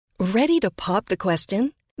Ready to pop the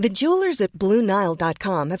question? The jewelers at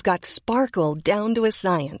BlueNile.com have got sparkle down to a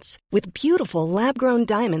science with beautiful lab-grown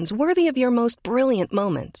diamonds worthy of your most brilliant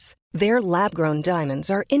moments. Their lab-grown diamonds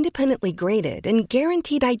are independently graded and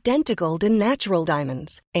guaranteed identical to natural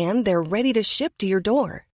diamonds, and they're ready to ship to your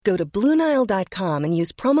door. Go to BlueNile.com and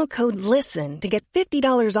use promo code LISTEN to get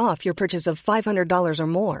 $50 off your purchase of $500 or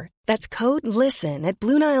more. That's code LISTEN at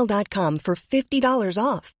BlueNile.com for $50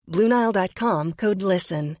 off. BlueNile.com, code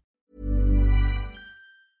LISTEN.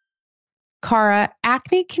 Cara,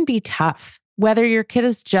 acne can be tough. Whether your kid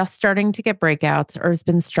is just starting to get breakouts or has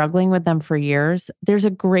been struggling with them for years, there's a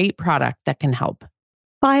great product that can help.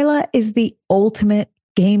 Phyla is the ultimate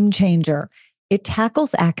game changer. It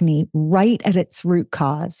tackles acne right at its root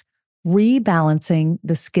cause, rebalancing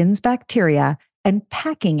the skin's bacteria and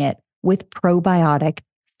packing it with probiotic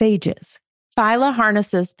phages. Phyla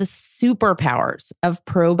harnesses the superpowers of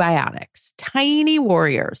probiotics, tiny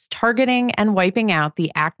warriors targeting and wiping out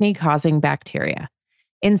the acne-causing bacteria.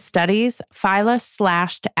 In studies, Phyla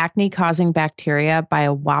slashed acne-causing bacteria by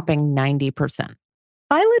a whopping 90%.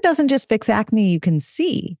 Phyla doesn't just fix acne you can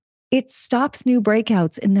see. It stops new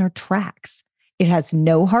breakouts in their tracks. It has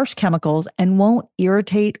no harsh chemicals and won't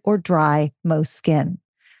irritate or dry most skin.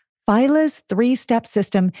 Phyla's 3-step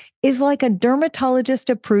system is like a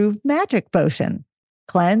dermatologist-approved magic potion.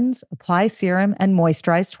 Cleanse, apply serum, and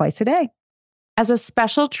moisturize twice a day. As a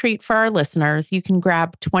special treat for our listeners, you can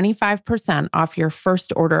grab 25% off your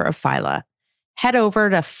first order of Phyla. Head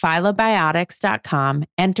over to phylabiotics.com,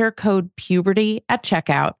 enter code PUBERTY at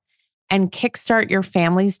checkout, and kickstart your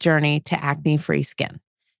family's journey to acne-free skin.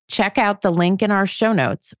 Check out the link in our show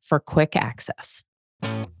notes for quick access.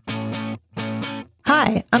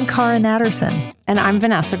 Hi, I'm Cara Natterson. And I'm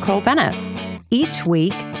Vanessa Kroll-Bennett. Each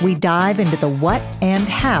week, we dive into the what and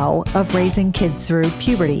how of raising kids through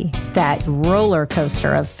puberty, that roller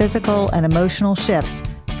coaster of physical and emotional shifts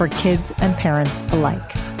for kids and parents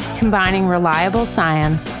alike. Combining reliable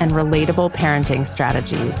science and relatable parenting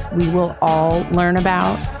strategies, we will all learn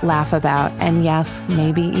about, laugh about, and yes,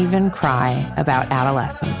 maybe even cry about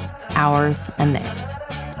adolescence, ours and theirs.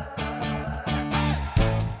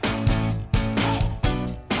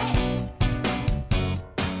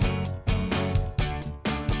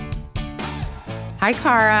 Hi,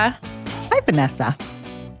 Cara. Hi, Vanessa.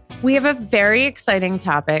 We have a very exciting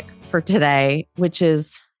topic for today, which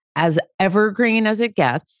is as evergreen as it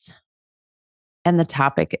gets. And the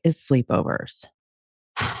topic is sleepovers.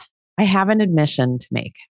 I have an admission to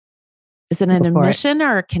make. Is it an admission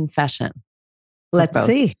or a confession? Let's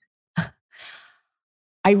see.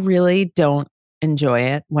 I really don't enjoy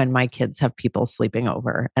it when my kids have people sleeping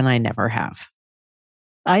over, and I never have.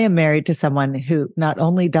 I am married to someone who not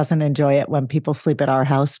only doesn't enjoy it when people sleep at our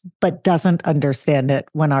house, but doesn't understand it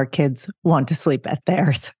when our kids want to sleep at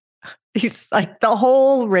theirs. He's like, the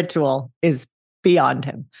whole ritual is beyond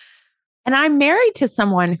him. And I'm married to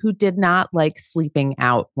someone who did not like sleeping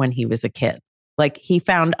out when he was a kid. Like, he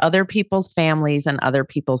found other people's families and other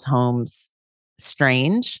people's homes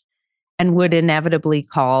strange and would inevitably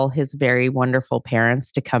call his very wonderful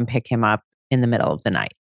parents to come pick him up in the middle of the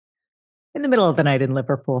night. In the middle of the night in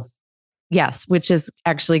Liverpool. Yes, which is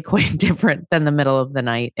actually quite different than the middle of the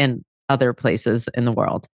night in other places in the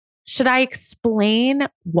world. Should I explain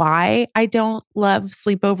why I don't love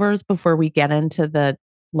sleepovers before we get into the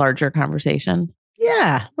larger conversation?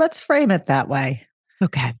 Yeah, let's frame it that way.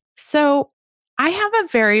 Okay. So I have a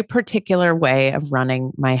very particular way of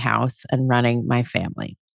running my house and running my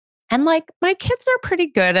family. And like, my kids are pretty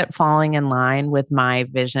good at falling in line with my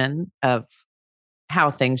vision of how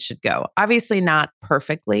things should go. Obviously not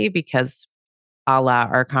perfectly, because a la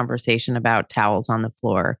our conversation about towels on the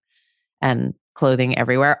floor and clothing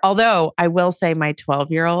everywhere. Although I will say my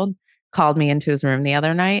 12-year-old called me into his room the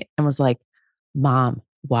other night and was like, "Mom,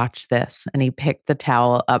 watch this." And he picked the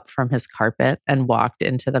towel up from his carpet and walked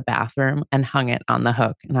into the bathroom and hung it on the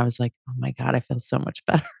hook. And I was like, oh my God, I feel so much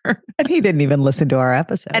better. And he didn't even listen to our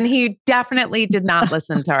episode. And he definitely did not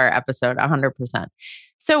listen to our episode 100%.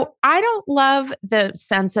 So I don't love the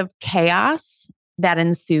sense of chaos that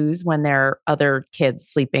ensues when there are other kids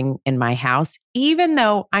sleeping in my house, even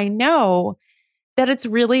though I know that it's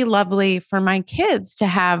really lovely for my kids to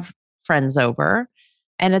have friends over.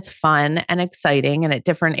 And it's fun and exciting. And at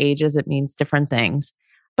different ages, it means different things.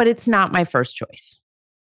 But it's not my first choice.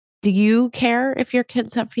 Do you care if your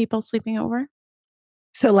kids have people sleeping over?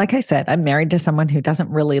 So like I said, I'm married to someone who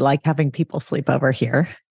doesn't really like having people sleep over here.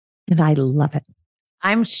 And I love it.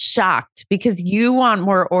 I'm shocked because you want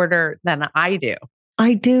more order than I do.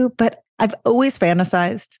 I do, but I've always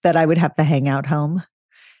fantasized that I would have the hangout home.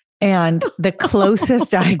 And the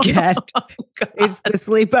closest I get is the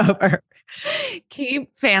sleepover.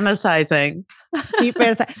 Keep fantasizing.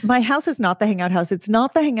 My house is not the hangout house. It's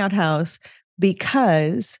not the hangout house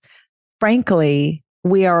because, frankly,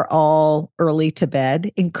 we are all early to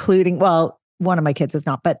bed, including, well, one of my kids is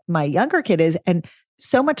not, but my younger kid is. And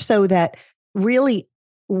so much so that really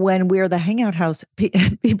when we're the hangout house,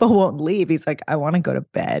 people won't leave. He's like, I want to go to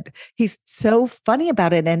bed. He's so funny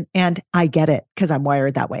about it. And I get it because I'm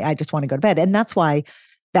wired that way. I just want to go to bed. And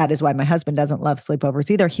that is why my husband doesn't love sleepovers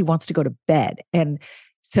either. He wants to go to bed. And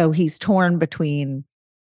so he's torn between,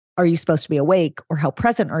 are you supposed to be awake, or how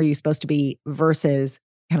present are you supposed to be versus,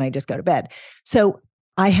 can I just go to bed? So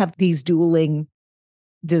I have these dueling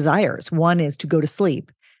desires. One is to go to sleep,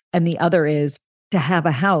 and the other is to have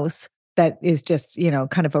a house that is just,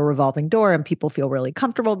 kind of a revolving door, and people feel really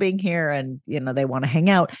comfortable being here, and, they want to hang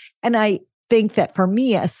out. And I think that for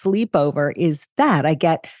me, a sleepover is that I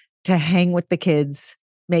get to hang with the kids,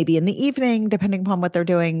 maybe in the evening, depending upon what they're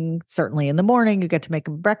doing. Certainly in the morning, you get to make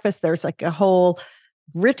them breakfast. There's like a whole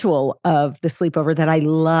ritual of the sleepover that I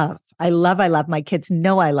love. I love. My kids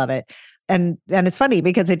know I love it. And it's funny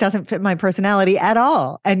because it doesn't fit my personality at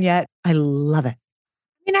all. And yet I love it.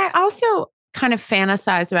 I also kind of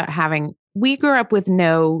fantasize about we grew up with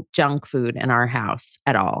no junk food in our house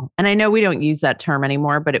at all. And I know we don't use that term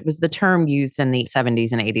anymore, but it was the term used in the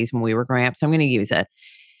 70s and 80s when we were growing up. So I'm going to use it.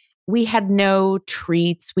 We had no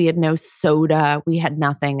treats. We had no soda. We had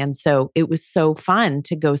nothing. And so it was so fun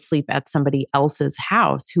to go sleep at somebody else's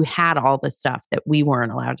house who had all the stuff that we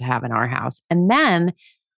weren't allowed to have in our house. And then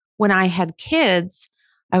when I had kids,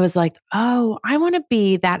 I was like, oh, I want to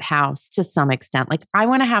be that house to some extent. Like I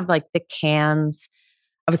want to have like the cans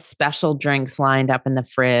of special drinks lined up in the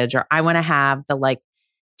fridge, or I want to have the like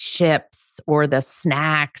chips or the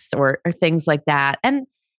snacks or things like that. And,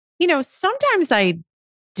 sometimes I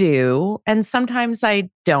do, and sometimes I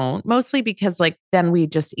don't, mostly because like then we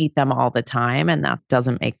just eat them all the time and that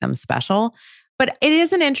doesn't make them special. But it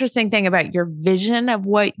is an interesting thing about your vision of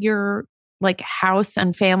what your like house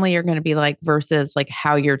and family are going to be like versus like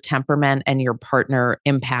how your temperament and your partner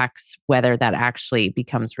impacts whether that actually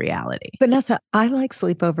becomes reality. Vanessa, I like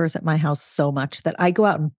sleepovers at my house so much that I go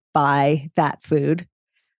out and buy that food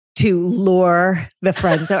to lure the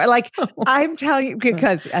friends. Like I'm telling you,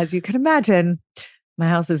 because as you can imagine, my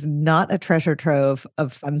house is not a treasure trove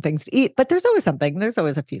of fun things to eat, but there's always something. There's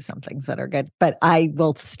always a few somethings that are good, but I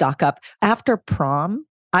will stock up. After prom,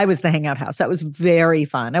 I was the hangout house. That was very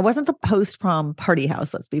fun. I wasn't the post-prom party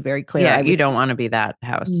house. Let's be very clear. Yeah, you don't want to be that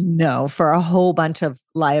house. No, for a whole bunch of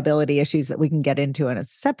liability issues that we can get into in a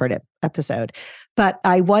separate episode. But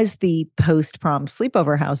I was the post-prom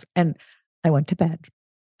sleepover house, and I went to bed.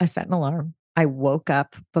 I set an alarm. I woke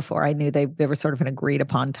up before I knew there was sort of an agreed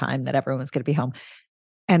upon time that everyone was going to be home.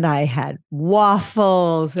 And I had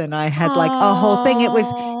waffles, and I had like a whole thing. It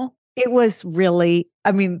was really,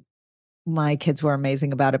 my kids were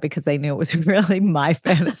amazing about it because they knew it was really my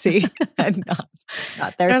fantasy and not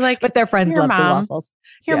theirs. But their friends loved the waffles.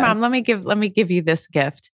 Here, Mom, let me give you this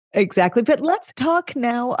gift. Exactly. But let's talk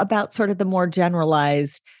now about sort of the more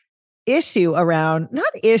generalized issue around,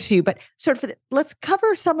 not issue, but sort of let's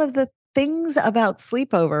cover some of the things about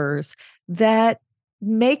sleepovers that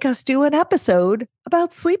make us do an episode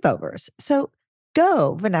about sleepovers. So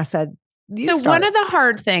go, Vanessa. One of the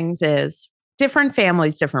hard things is different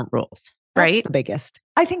families, different rules, right? That's the biggest.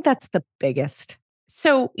 I think that's the biggest.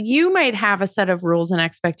 So you might have a set of rules and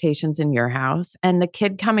expectations in your house, and the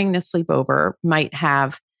kid coming to sleepover might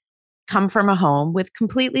have come from a home with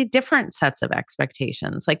completely different sets of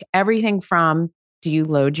expectations. Like everything from, do you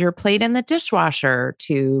load your plate in the dishwasher,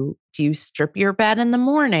 to do you strip your bed in the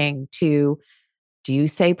morning, to do you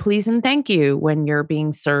say please and thank you when you're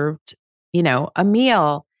being served, a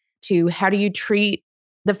meal, to how do you treat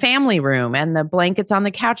the family room and the blankets on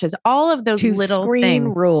the couches, all of those little screen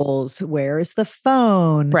things. Rules. Where is the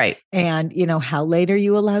phone? Right. And, how late are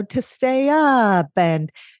you allowed to stay up?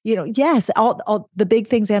 And, yes, all the big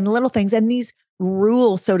things and little things. And these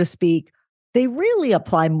rules, so to speak, they really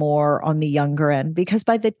apply more on the younger end, because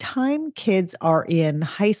by the time kids are in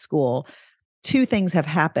high school, two things have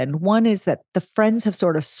happened. One is that the friends have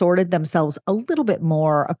sort of sorted themselves a little bit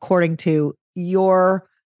more according to your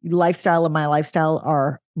lifestyle and my lifestyle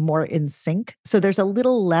are more in sync. So there's a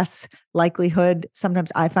little less likelihood,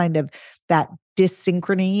 sometimes I find, of that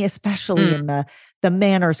dyssynchrony, especially in the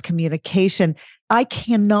manners, communication. I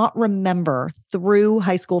cannot remember through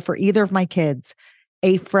high school for either of my kids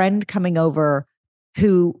a friend coming over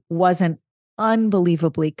who wasn't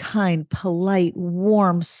unbelievably kind, polite,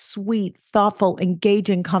 warm, sweet, thoughtful,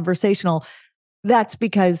 engaging, conversational. That's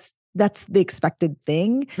because that's the expected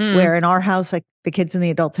thing. Mm. Where in our house, like the kids and the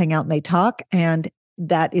adults hang out and they talk, and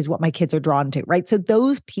that is what my kids are drawn to, right? So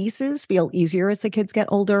those pieces feel easier as the kids get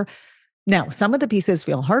older. Now, some of the pieces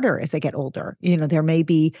feel harder as they get older. There may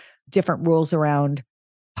be different rules around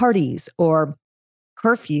parties or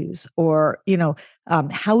curfews or,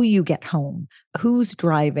 how you get home, who's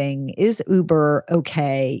driving, is Uber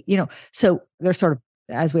okay? So they're sort of,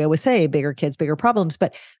 as we always say, bigger kids, bigger problems.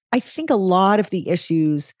 But I think a lot of the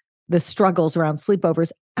issues, the struggles around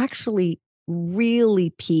sleepovers actually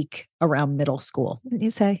really peak around middle school, wouldn't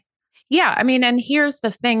you say? Yeah. I mean, and here's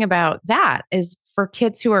the thing about that is for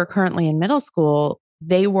kids who are currently in middle school,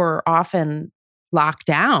 they were often locked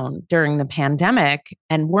down during the pandemic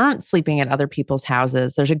and weren't sleeping at other people's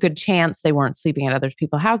houses. There's a good chance they weren't sleeping at other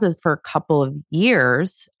people's houses for a couple of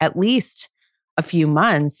years, at least a few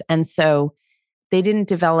months. And so they didn't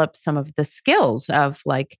develop some of the skills of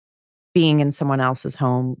like being in someone else's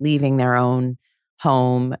home, leaving their own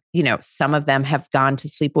home. Some of them have gone to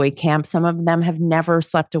sleepaway camp. Some of them have never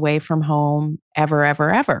slept away from home ever,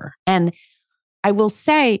 ever, ever. And I will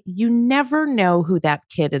say, you never know who that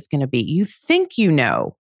kid is going to be. You think you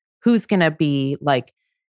know who's going to be like,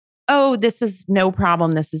 oh, this is no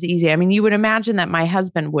problem. This is easy. I mean, you would imagine that my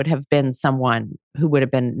husband would have been someone who would have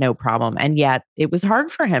been no problem. And yet it was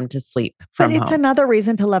hard for him to sleep from home. But it's another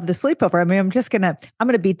reason to love the sleepover. I mean, I'm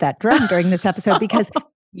going to beat that drum during this episode because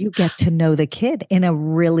you get to know the kid in a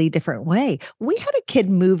really different way. We had a kid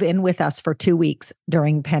move in with us for 2 weeks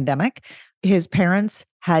during pandemic. His parents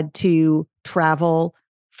had to travel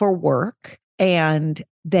for work and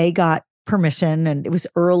they got permission, and it was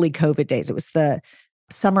early COVID days. It was the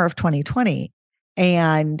summer of 2020,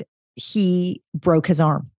 and he broke his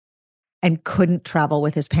arm and couldn't travel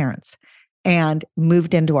with his parents and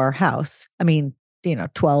moved into our house. I mean,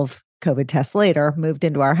 12 COVID tests later, moved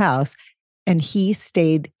into our house, and he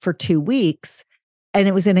stayed for 2 weeks. And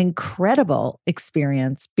it was an incredible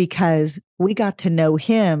experience because we got to know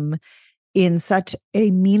him in such a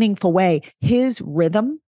meaningful way. His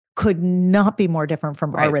rhythm could not be more different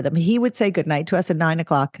from our rhythm. He would say goodnight to us at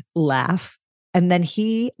 9:00, laugh. And then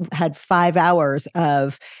he had 5 hours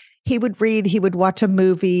of, he would read, he would watch a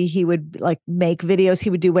movie, he would like make videos, he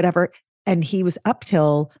would do whatever. And he was up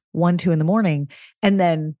till 1, 2 in the morning. And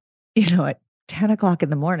then, at 10:00 in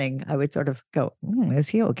the morning, I would sort of go, is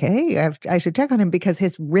he okay? I should check on him because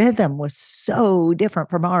his rhythm was so different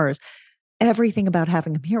from ours. Everything about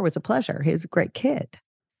having him here was a pleasure. He was a great kid.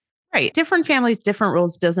 Right. Different families, different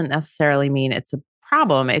rules doesn't necessarily mean it's a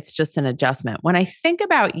problem. It's just an adjustment. When I think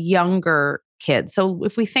about younger kids, so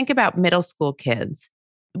if we think about middle school kids,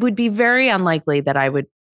 it would be very unlikely that I would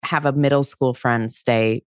have a middle school friend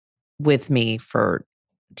stay with me for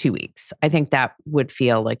 2 weeks. I think that would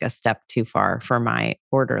feel like a step too far for my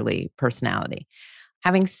orderly personality.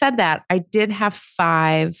 Having said that, I did have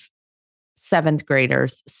 5 7th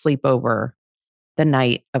graders sleep over the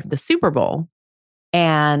night of the Super Bowl.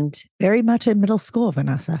 And very much in middle school,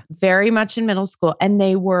 Vanessa. Very much in middle school. And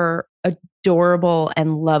they were adorable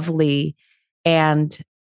and lovely. And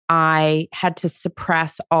I had to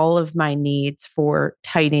suppress all of my needs for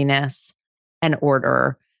tidiness and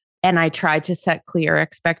order. And I tried to set clear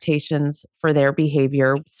expectations for their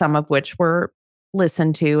behavior, some of which were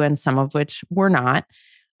listened to and some of which were not.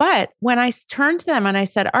 But when I turned to them and I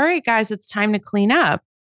said, all right, guys, it's time to clean up,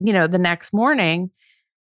 the next morning.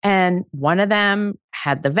 And one of them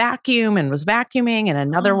had the vacuum and was vacuuming, and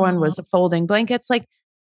another one was folding blankets. Like,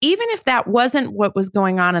 even if that wasn't what was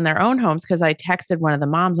going on in their own homes, because I texted one of the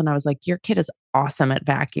moms and I was like, your kid is awesome at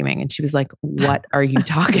vacuuming. And she was like, what are you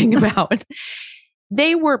talking about?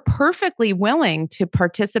 They were perfectly willing to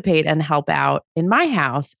participate and help out in my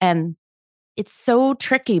house. And it's so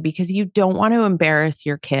tricky because you don't want to embarrass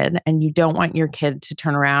your kid and you don't want your kid to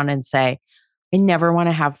turn around and say, I never want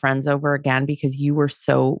to have friends over again because you were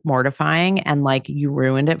so mortifying and like you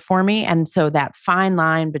ruined it for me. And so that fine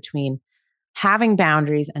line between having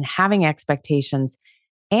boundaries and having expectations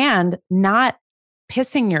and not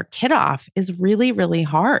pissing your kid off is really, really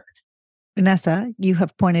hard. Vanessa, you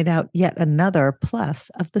have pointed out yet another plus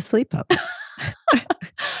of the sleepover.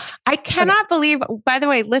 I cannot believe, by the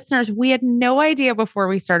way, listeners, we had no idea before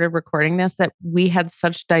we started recording this that we had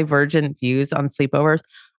such divergent views on sleepovers.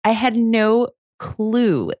 I had no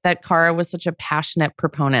clue that Cara was such a passionate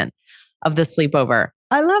proponent of the sleepover.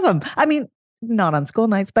 I love them. I mean, not on school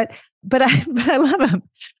nights, but I love them.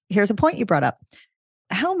 Here's a point you brought up.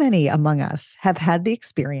 How many among us have had the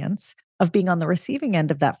experience of being on the receiving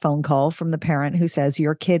end of that phone call from the parent who says,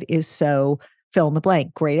 your kid is so fill in the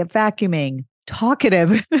blank, great at vacuuming,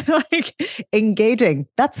 talkative, like engaging.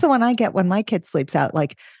 That's the one I get when my kid sleeps out.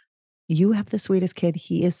 Like, you have the sweetest kid.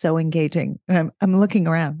 He is so engaging. And I'm looking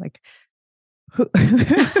around like, who's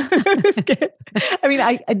kid? I mean,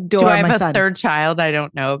 I adore Do I my have a son. third child I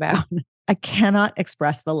don't know about? I cannot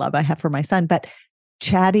express the love I have for my son, but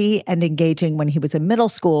chatty and engaging when he was in middle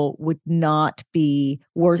school would not be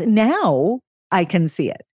worse. Now I can see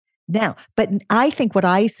it now, but I think what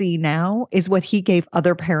I see now is what he gave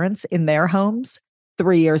other parents in their homes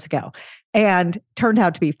 3 years ago, and turned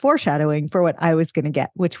out to be foreshadowing for what I was going to get,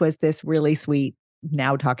 which was this really sweet,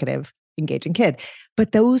 now talkative, engaging kid.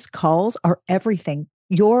 But those calls are everything.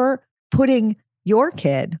 You're putting your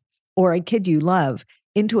kid or a kid you love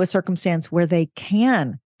into a circumstance where they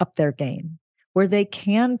can up their game, where they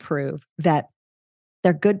can prove that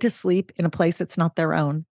they're good to sleep in a place that's not their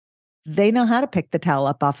own. They know how to pick the towel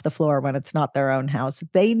up off the floor when it's not their own house.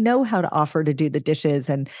 They know how to offer to do the dishes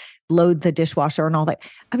and load the dishwasher and all that.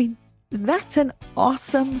 I mean, that's an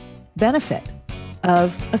awesome benefit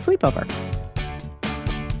of a sleepover.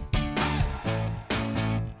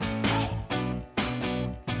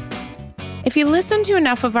 If you listen to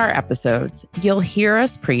enough of our episodes, you'll hear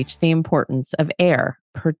us preach the importance of air,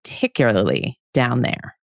 particularly down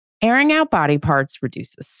there. Airing out body parts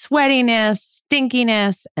reduces sweatiness,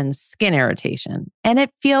 stinkiness, and skin irritation, and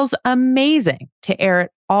it feels amazing to air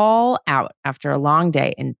it all out after a long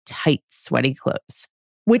day in tight, sweaty clothes.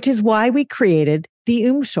 Which is why we created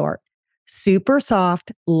the Short. Super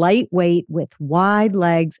soft, lightweight with wide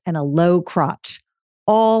legs and a low crotch.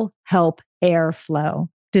 All help air flow.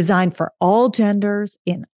 Designed for all genders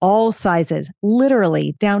in all sizes,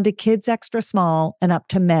 literally down to kids extra small and up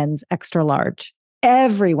to men's extra large.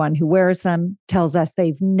 Everyone who wears them tells us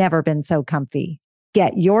they've never been so comfy.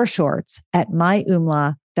 Get your shorts at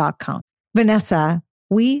myumla.com. Vanessa,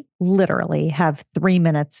 we literally have 3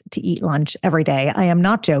 minutes to eat lunch every day. I am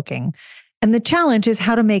not joking. And the challenge is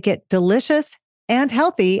how to make it delicious and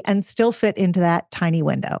healthy and still fit into that tiny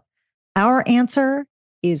window. Our answer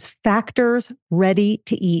is Factor's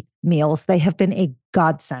ready-to-eat meals. They have been a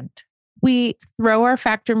godsend. We throw our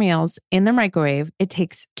Factor meals in the microwave. It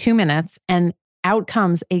takes 2 minutes and out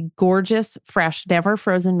comes a gorgeous, fresh, never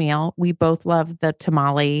frozen meal. We both love the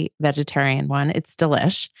tamale vegetarian one. It's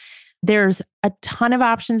delish. There's a ton of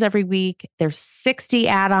options every week. There's 60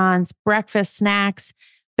 add-ons, breakfast, snacks,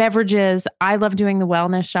 beverages. I love doing the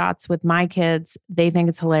wellness shots with my kids. They think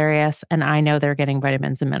it's hilarious. And I know they're getting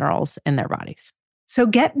vitamins and minerals in their bodies. So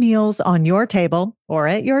get meals on your table or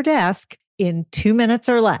at your desk in 2 minutes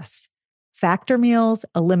or less. Factor meals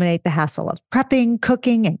eliminate the hassle of prepping,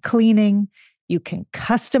 cooking, and cleaning. You can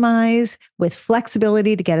customize with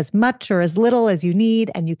flexibility to get as much or as little as you need,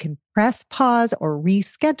 and you can press pause or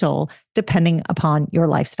reschedule depending upon your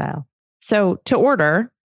lifestyle. So to order,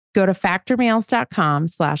 go to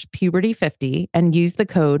factormeals.com/puberty50 and use the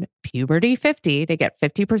code puberty50 to get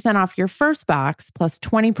 50% off your first box plus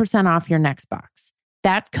 20% off your next box.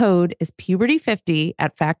 That code is puberty50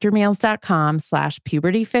 at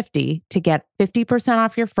factormeals.com/puberty50 to get 50%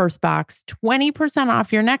 off your first box, 20%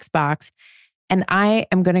 off your next box. And I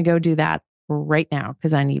am going to go do that right now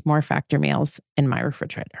because I need more Factor meals in my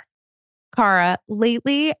refrigerator. Cara,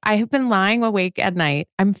 lately I have been lying awake at night.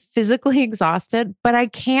 I'm physically exhausted, but I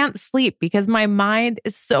can't sleep because my mind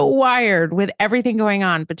is so wired with everything going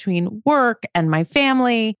on between work and my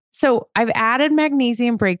family. So I've added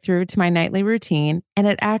Magnesium Breakthrough to my nightly routine, and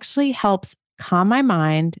it actually helps calm my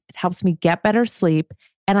mind. It helps me get better sleep,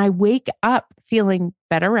 and I wake up feeling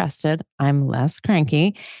better rested. I'm less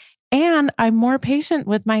cranky, and I'm more patient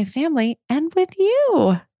with my family and with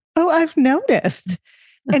you. Oh, I've noticed.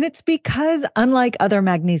 And it's because unlike other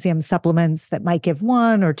magnesium supplements that might give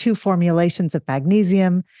 1 or 2 formulations of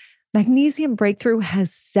magnesium, Magnesium Breakthrough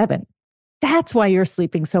has 7. That's why you're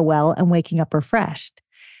sleeping so well and waking up refreshed.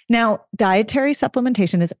 Now, dietary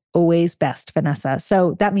supplementation is always best, Vanessa.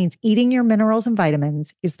 So that means eating your minerals and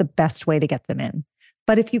vitamins is the best way to get them in.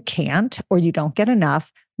 But if you can't or you don't get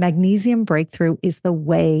enough, Magnesium Breakthrough is the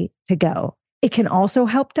way to go. It can also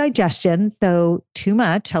help digestion, though too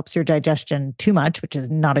much helps your digestion too much, which is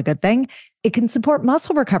not a good thing. It can support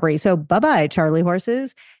muscle recovery. So bye-bye, Charlie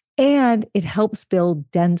horses. And it helps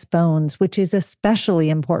build dense bones, which is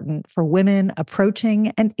especially important for women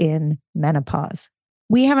approaching and in menopause.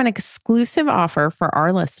 We have an exclusive offer for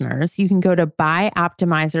our listeners. You can go to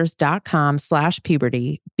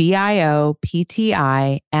bioptimizers.com/puberty,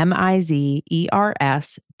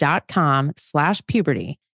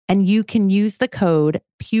 bioptimizers.com/puberty. And you can use the code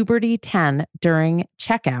puberty10 during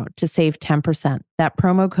checkout to save 10%. That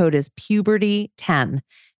promo code is puberty10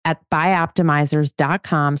 at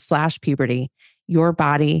bioptimizers.com/puberty. Your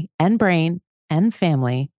body and brain and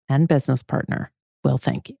family and business partner will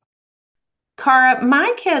thank you. Cara,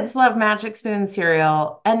 my kids love Magic Spoon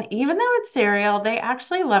cereal, and even though it's cereal, they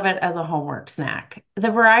actually love it as a homework snack.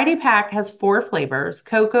 The variety pack has 4 flavors: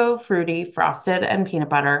 cocoa, fruity, frosted, and peanut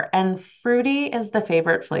butter, and fruity is the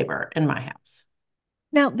favorite flavor in my house.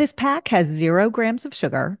 Now, this pack has 0 grams of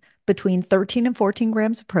sugar, between 13 and 14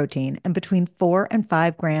 grams of protein, and between 4 and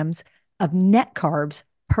 5 grams of net carbs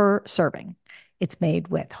per serving. It's made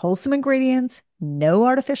with wholesome ingredients, no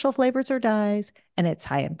artificial flavors or dyes, and it's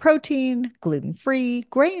high in protein, gluten free,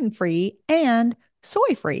 grain free, and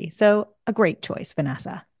soy free. So, a great choice,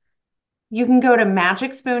 Vanessa. You can go to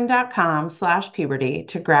magicspoon.com/puberty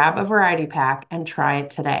to grab a variety pack and try it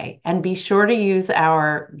today. And be sure to use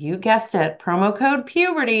our, you guessed it, promo code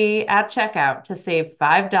puberty at checkout to save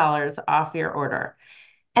 $5 off your order.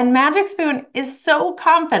 And Magic Spoon is so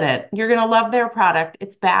confident you're going to love their product.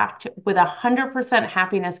 It's backed with a 100%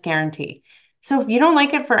 happiness guarantee. So if you don't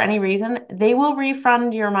like it for any reason, they will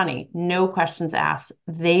refund your money. No questions asked.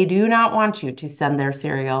 They do not want you to send their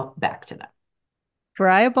cereal back to them.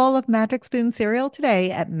 Try a bowl of Magic Spoon cereal today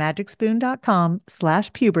at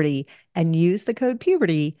magicspoon.com/puberty and use the code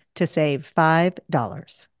puberty to save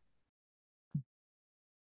 $5.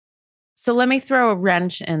 So let me throw a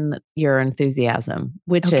wrench in your enthusiasm,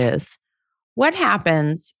 which is what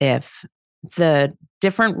happens if the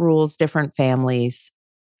different rules, different families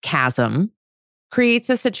chasm creates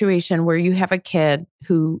a situation where you have a kid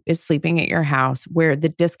who is sleeping at your house where the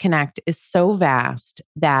disconnect is so vast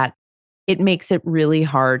that it makes it really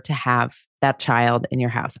hard to have that child in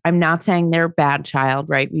your house. I'm not saying they're a bad child,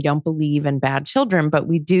 right? We don't believe in bad children, but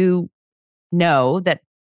we do know that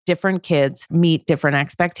different kids meet different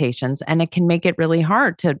expectations and it can make it really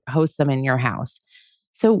hard to host them in your house.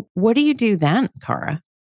 So what do you do then, Cara?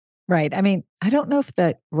 Right. I mean, I don't know if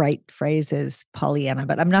the right phrase is Pollyanna,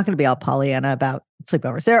 but I'm not going to be all Pollyanna about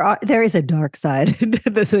sleepovers. There is a dark side to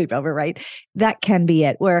the sleepover, right? That can be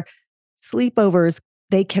it, where sleepovers,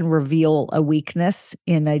 they can reveal a weakness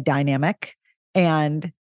in a dynamic.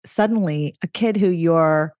 And suddenly a kid who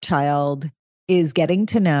your child is getting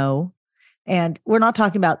to know, and we're not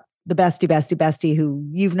talking about the bestie who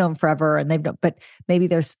you've known forever and they've known, but maybe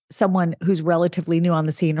there's someone who's relatively new on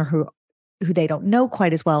the scene or who they don't know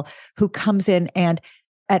quite as well, who comes in and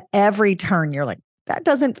at every turn you're like, that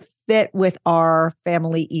doesn't fit with our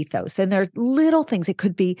family ethos. And there are little things. It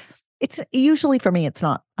could be, it's usually for me, it's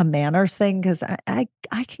not a manners thing because I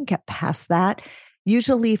can get past that.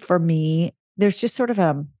 Usually for me, there's just sort of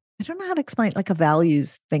I don't know how to explain it, like a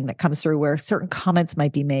values thing that comes through where certain comments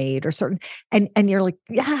might be made or certain, and you're like,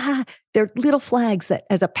 yeah, they're little flags that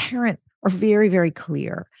as a parent are very, very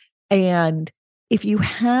clear. And if you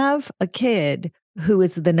have a kid who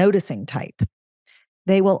is the noticing type,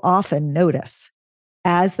 they will often notice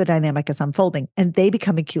as the dynamic is unfolding and they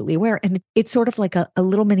become acutely aware. And it's sort of like a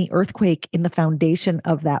little mini earthquake in the foundation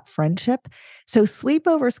of that friendship. So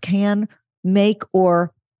sleepovers can make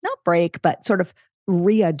or not break, but sort of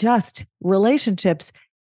readjust relationships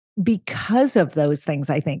because of those things,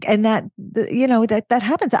 I think. And that, that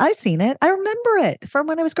happens. I've seen it. I remember it from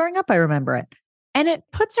when I was growing up. I remember it. And it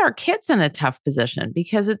puts our kids in a tough position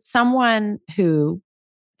because it's someone who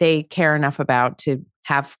they care enough about to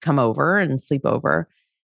have come over and sleep over.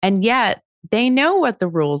 And yet they know what the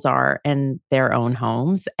rules are in their own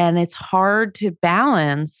homes. And it's hard to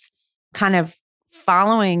balance kind of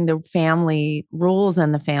following the family rules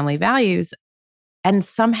and the family values and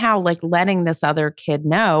somehow like letting this other kid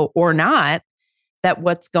know or not that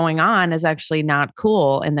what's going on is actually not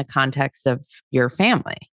cool in the context of your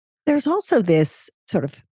family. There's also this sort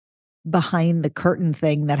of behind the curtain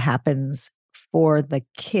thing that happens for the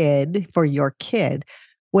kid, for your kid,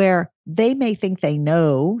 where they may think they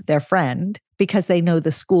know their friend because they know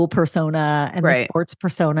the school persona and the sports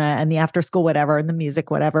persona and the after school whatever and the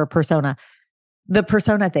music whatever persona. The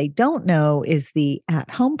persona they don't know is the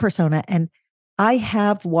at-home persona. And I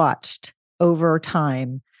have watched over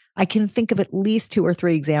time, I can think of at least 2 or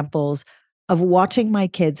 3 examples of watching my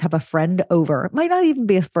kids have a friend over. It might not even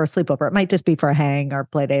be for a sleepover. It might just be for a hang or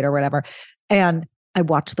play date or whatever. And I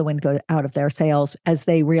watch the wind go out of their sails as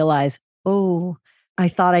they realize, oh, I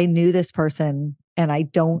thought I knew this person and I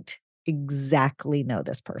don't exactly know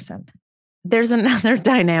this person. There's another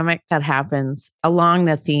dynamic that happens along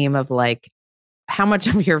the theme of like, how much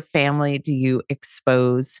of your family do you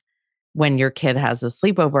expose when your kid has a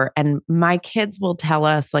sleepover? And my kids will tell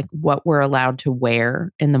us like what we're allowed to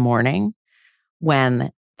wear in the morning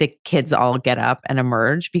when the kids all get up and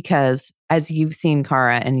emerge, because as you've seen,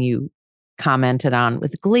 Cara, and you commented on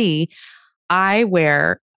with glee, I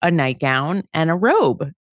wear a nightgown and a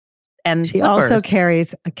robe and she slippers. Also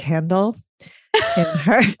carries a candle in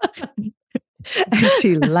her And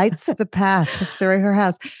she lights the path through her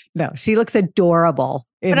house. No, she looks adorable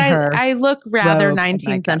in But her I look rather robe and 19th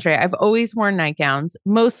nightgown. century. I've always worn nightgowns,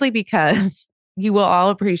 mostly because you will all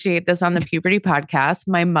appreciate this on the Puberty podcast.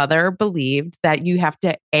 My mother believed that you have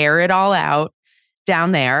to air it all out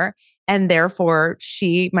down there. And therefore,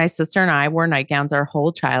 my sister and I wore nightgowns our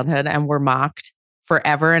whole childhood and were mocked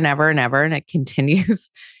forever and ever and ever. And it continues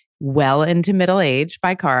well into middle age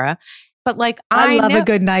by Cara. But like, I love a know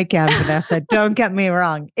good nightgown, Vanessa. Don't get me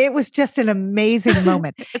wrong. It was just an amazing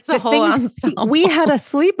moment. it's a whole ensemble. We had a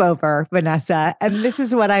sleepover, Vanessa, and this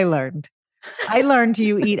is what I learned. I learned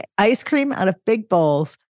you eat ice cream out of big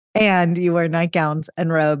bowls and you wear nightgowns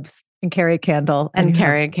and robes and carry a candle. And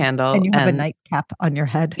carry a candle. And you have a nightcap on your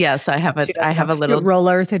head. Yes, I have a little you have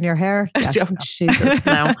rollers in your hair. Yes, oh, Jesus,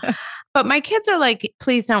 no. But my kids are like,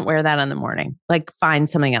 please don't wear that in the morning. Like, find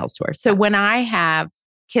something else to wear. So when I have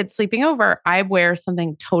kids sleeping over, I wear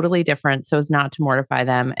something totally different so as not to mortify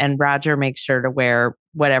them. And Roger makes sure to wear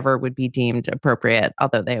whatever would be deemed appropriate,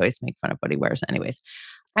 although they always make fun of what he wears anyways.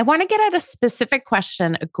 I want to get at a specific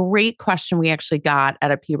question, a great question we actually got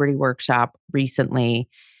at a puberty workshop recently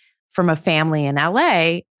from a family in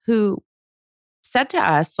LA who said to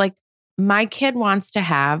us, like, my kid wants to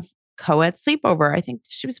have co-ed sleepover. I think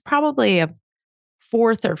she was probably a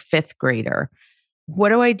 4th or 5th grader. What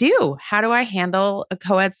do I do? How do I handle a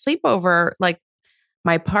co-ed sleepover? Like,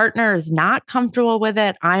 my partner is not comfortable with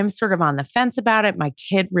it. I'm sort of on the fence about it. My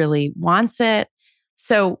kid really wants it.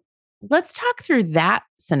 So let's talk through that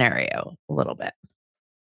scenario a little bit.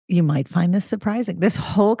 You might find this surprising. This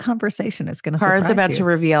whole conversation is going to surprise you. Cara's about to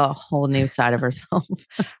reveal a whole new side of herself.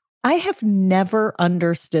 I have never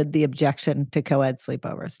understood the objection to co-ed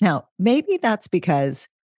sleepovers. Now, maybe that's because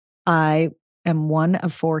I am one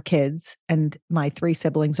of 4 kids and my 3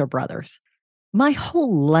 siblings are brothers. My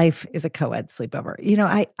whole life is a co-ed sleepover. You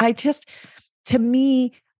know, I just, to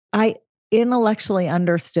me, I intellectually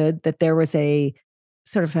understood that there was a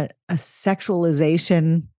sort of a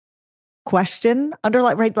sexualization question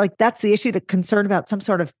underlying, right? Like, that's the issue, the concern about some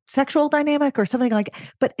sort of sexual dynamic or something like,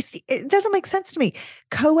 but it doesn't make sense to me.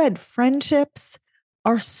 Co-ed friendships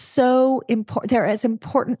are so important. They're as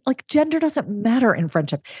important, like gender doesn't matter in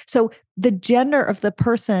friendship. So the gender of the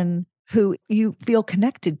person who you feel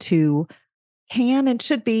connected to can and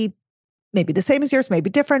should be maybe the same as yours,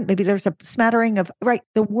 maybe different. Maybe there's a smattering of, right?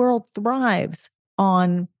 The world thrives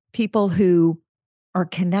on people who are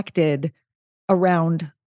connected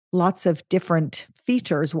around lots of different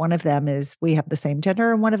features. One of them is we have the same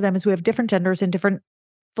gender, and one of them is we have different genders and different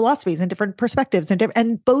philosophies and different perspectives,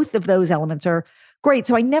 and both of those elements are great.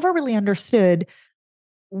 So I never really understood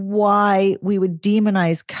why we would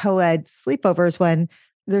demonize co-ed sleepovers when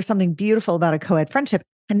there's something beautiful about a co-ed friendship.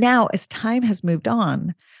 And now, as time has moved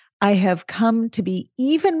on, I have come to be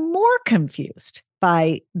even more confused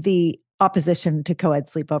by the opposition to co-ed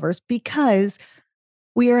sleepovers because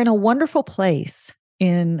we are in a wonderful place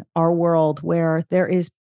in our world where there is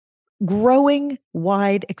growing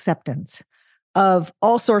wide acceptance of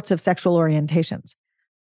all sorts of sexual orientations.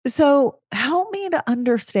 So help me to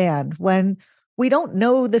understand, when we don't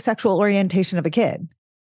know the sexual orientation of a kid,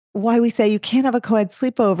 why we say you can't have a co-ed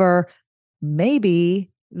sleepover. Maybe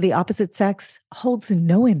the opposite sex holds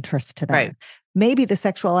no interest to them. Right. Maybe the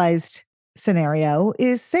sexualized scenario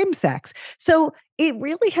is same sex. So it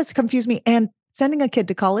really has confused me. And sending a kid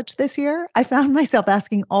to college this year, I found myself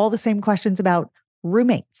asking all the same questions about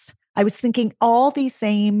roommates. I was thinking all these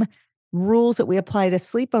same rules that we apply to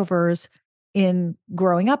sleepovers in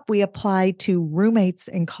growing up, we apply to roommates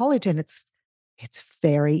in college. And it's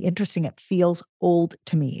very interesting. It feels old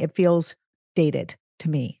to me. It feels dated to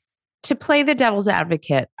me. To play the devil's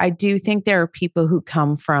advocate, I do think there are people who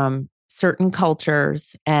come from certain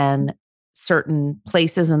cultures and certain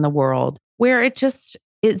places in the world where it just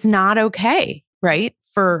is not okay, right?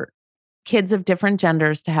 For kids of different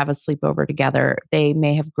genders to have a sleepover together. They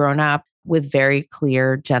may have grown up with very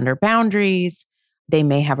clear gender boundaries. They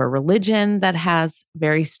may have a religion that has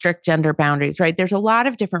very strict gender boundaries, right? There's a lot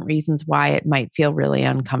of different reasons why it might feel really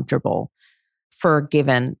uncomfortable for a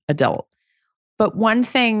given adult. But one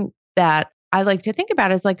thing that I like to think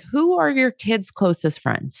about is like, who are your kids' closest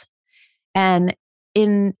friends? And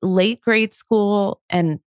in late grade school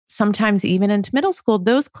and sometimes even into middle school,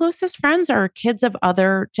 those closest friends are kids of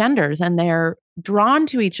other genders, and they're drawn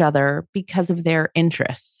to each other because of their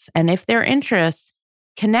interests. And if their interests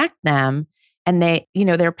connect them and they,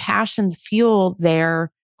 their passions fuel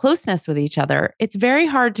their closeness with each other, it's very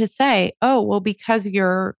hard to say, oh, well, because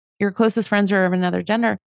your closest friends are of another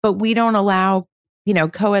gender, but we don't allow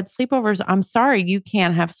co-ed sleepovers. I'm sorry, you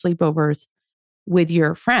can't have sleepovers with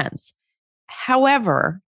your friends.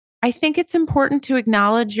 However, I think it's important to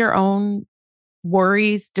acknowledge your own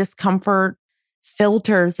worries, discomfort,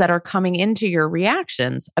 filters that are coming into your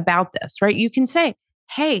reactions about this, right? You can say,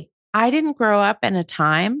 hey, I didn't grow up in a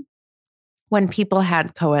time when people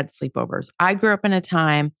had co-ed sleepovers. I grew up in a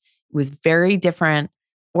time it was very different,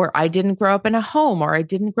 or I didn't grow up in a home, or I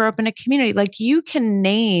didn't grow up in a community. Like you can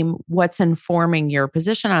name what's informing your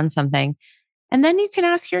position on something. And then you can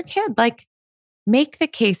ask your kid, like, make the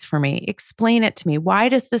case for me, explain it to me. Why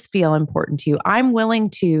does this feel important to you? I'm willing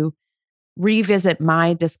to revisit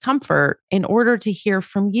my discomfort in order to hear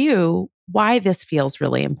from you why this feels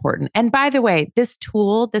really important. And by the way, this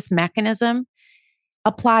tool, this mechanism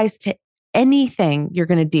applies to anything you're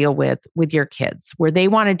going to deal with your kids where they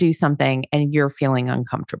want to do something and you're feeling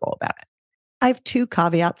uncomfortable about it. I have two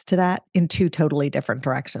caveats to that in two totally different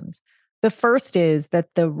directions. The first is that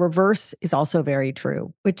the reverse is also very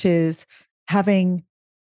true, which is having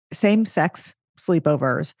same-sex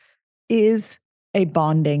sleepovers is a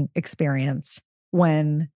bonding experience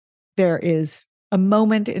when there is a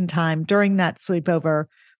moment in time during that sleepover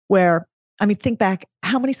where, I mean, think back,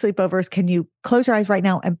 how many sleepovers can you close your eyes right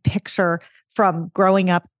now and picture from growing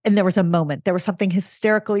up? And there was a moment, there was something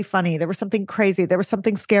hysterically funny, there was something crazy, there was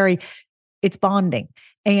something scary. It's bonding.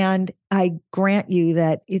 And I grant you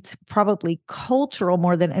that it's probably cultural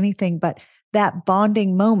more than anything, but that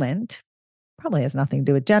bonding moment probably has nothing to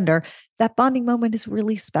do with gender. That bonding moment is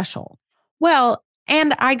really special. Well,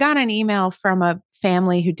 and I got an email from a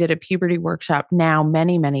family who did a puberty workshop now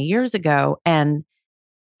many, many years ago. And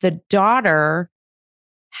the daughter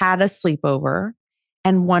had a sleepover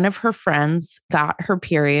and one of her friends got her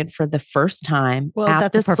period for the first time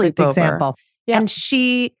at that's the a perfect sleepover. example. Yep. And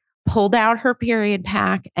she pulled out her period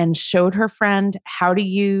pack and showed her friend how to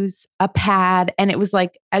use a pad. And it was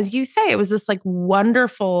like, as you say, it was this like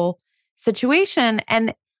wonderful situation.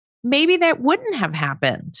 And maybe that wouldn't have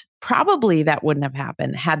happened. Probably that wouldn't have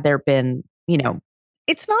happened had there been,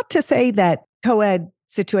 It's not to say that co-ed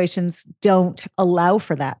situations don't allow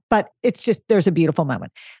for that, but it's just, there's a beautiful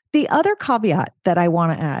moment. The other caveat that I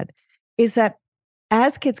want to add is that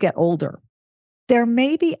as kids get older, there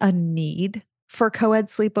may be a need for co-ed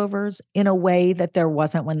sleepovers in a way that there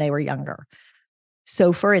wasn't when they were younger.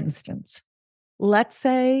 So for instance, let's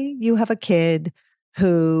say you have a kid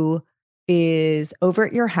who is over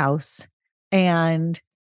at your house and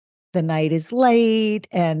the night is late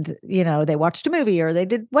and, they watched a movie or they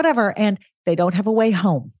did whatever, and they don't have a way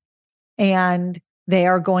home. And they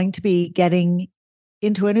are going to be getting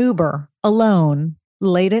into an Uber alone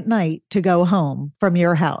late at night to go home from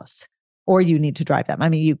your house, or you need to drive them. I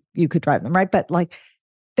mean, you could drive them, right? But like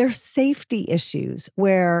there's safety issues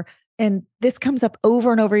where, and this comes up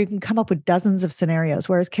over and over, you can come up with dozens of scenarios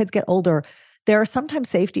where as kids get older, there are sometimes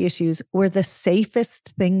safety issues where the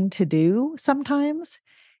safest thing to do sometimes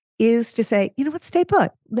is to say, you know what, stay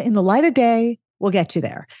put. In the light of day, we'll get you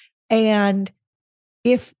there. And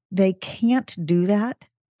if they can't do that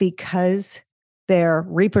because their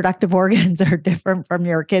reproductive organs are different from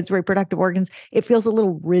your kids' reproductive organs, it feels a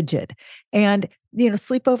little rigid. And,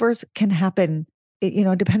 sleepovers can happen,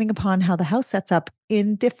 depending upon how the house sets up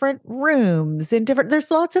in different rooms,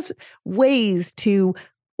 there's lots of ways to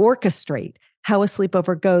orchestrate how a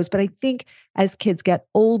sleepover goes. But I think as kids get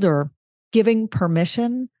older, giving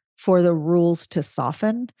permission for the rules to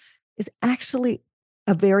soften is actually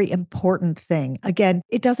a very important thing. Again,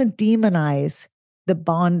 it doesn't demonize the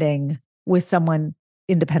bonding with someone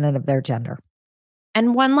independent of their gender.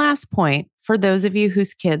 And one last point for those of you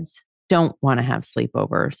whose kids don't want to have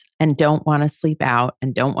sleepovers and don't want to sleep out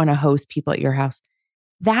and don't want to host people at your house,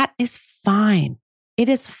 that is fine. It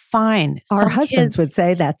is fine. Our husbands would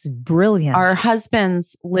say that's brilliant. Our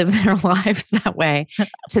husbands live their lives that way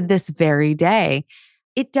to this very day.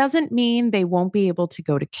 It doesn't mean they won't be able to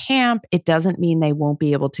go to camp. It doesn't mean they won't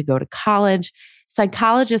be able to go to college.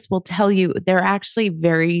 Psychologists will tell you they're actually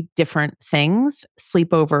very different things,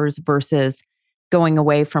 sleepovers versus going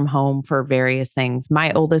away from home for various things.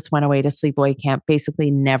 My oldest went away to sleepaway camp,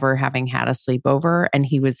 basically never having had a sleepover, and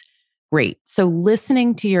he was great. So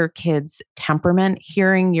listening to your kids' temperament,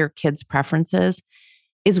 hearing your kids' preferences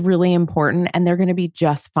is really important, and they're going to be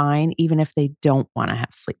just fine even if they don't want to have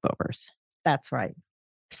sleepovers. That's right.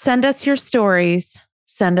 Send us your stories.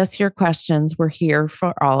 Send us your questions. We're here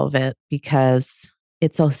for all of it because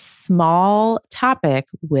it's a small topic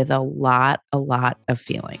with a lot of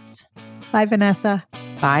feelings. Bye, Vanessa.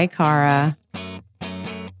 Bye, Cara.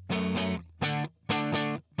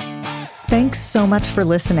 Thanks so much for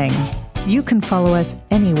listening. You can follow us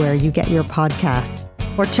anywhere you get your podcasts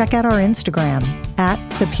or check out our Instagram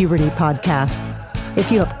 @The Puberty Podcast.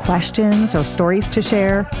 If you have questions or stories to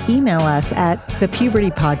share, email us at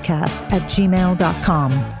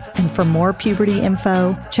thepubertypodcast@gmail.com. And for more puberty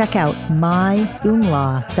info, check out myumla.com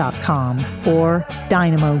or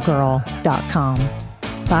dynamogirl.com.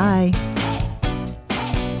 Bye.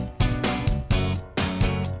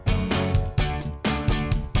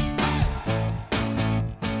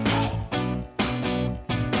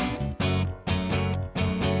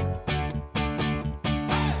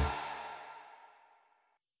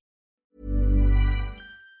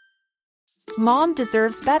 Mom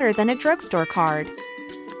deserves better than a drugstore card.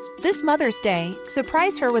 This Mother's Day,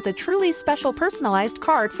 surprise her with a truly special personalized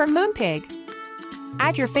card from Moonpig.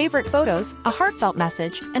 Add your favorite photos, a heartfelt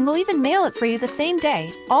message, and we'll even mail it for you the same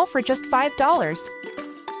day, all for just $5.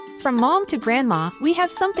 From mom to grandma, we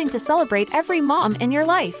have something to celebrate every mom in your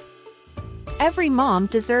life. Every mom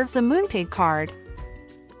deserves a Moonpig card.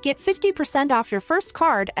 Get 50% off your first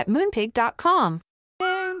card at moonpig.com.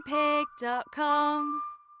 Moonpig.com.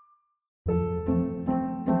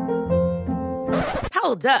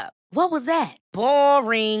 Hold up. What was that?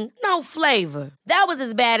 Boring. No flavor. That was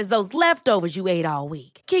as bad as those leftovers you ate all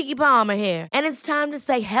week. Keke Palmer here, and it's time to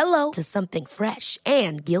say hello to something fresh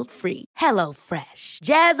and guilt-free. Hello Fresh.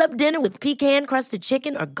 Jazz up dinner with pecan-crusted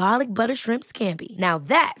chicken or garlic butter shrimp scampi. Now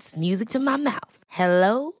that's music to my mouth.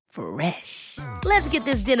 Hello Fresh. Let's get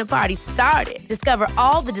this dinner party started. Discover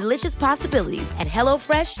all the delicious possibilities at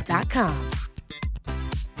hellofresh.com.